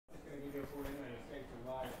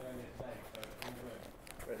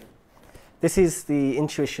This is the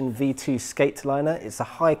Intuition V2 skate liner. It's a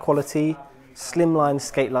high quality, slimline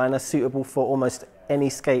skate liner suitable for almost any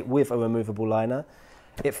skate with a removable liner.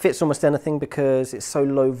 It fits almost anything because it's so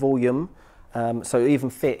low volume, so it even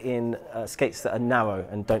fit in skates that are narrow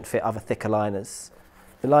and don't fit other thicker liners.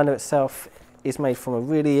 The liner itself is made from a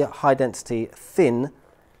really high density, thin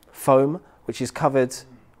foam, which is covered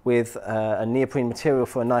with a neoprene material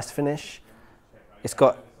for a nice finish. It's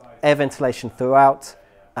got air ventilation throughout,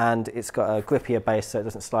 and it's got a grippier base so it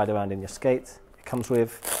doesn't slide around in your skate. It comes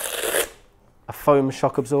with a foam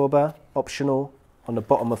shock absorber, optional, on the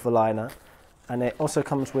bottom of the liner. And it also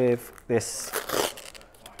comes with this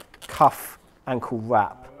cuff ankle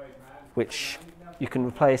wrap, which you can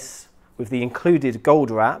replace with the included gold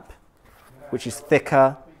wrap, which is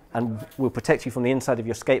thicker and will protect you from the inside of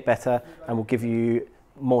your skate better and will give you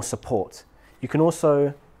more support. You can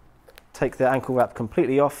also take the ankle wrap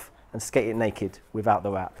completely off and skate it naked without the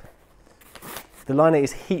wrap. The liner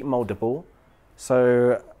is heat moldable,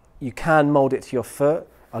 so you can mold it to your foot.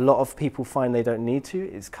 A lot of people find they don't need to.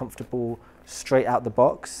 It's comfortable straight out the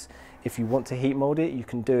box. If you want to heat mold it, you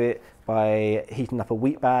can do it by heating up a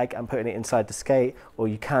wheat bag and putting it inside the skate, or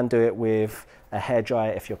you can do it with a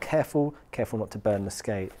hairdryer if you're careful not to burn the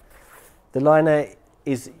skate. The liner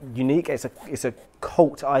is unique. It's a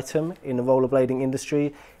cult item in the rollerblading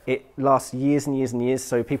industry. It lasts years and years and years,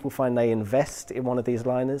 so people find they invest in one of these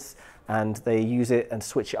liners and they use it and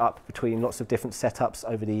switch it up between lots of different setups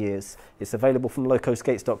over the years. It's available from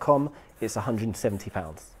LocoSkates.com. It's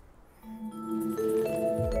 £170.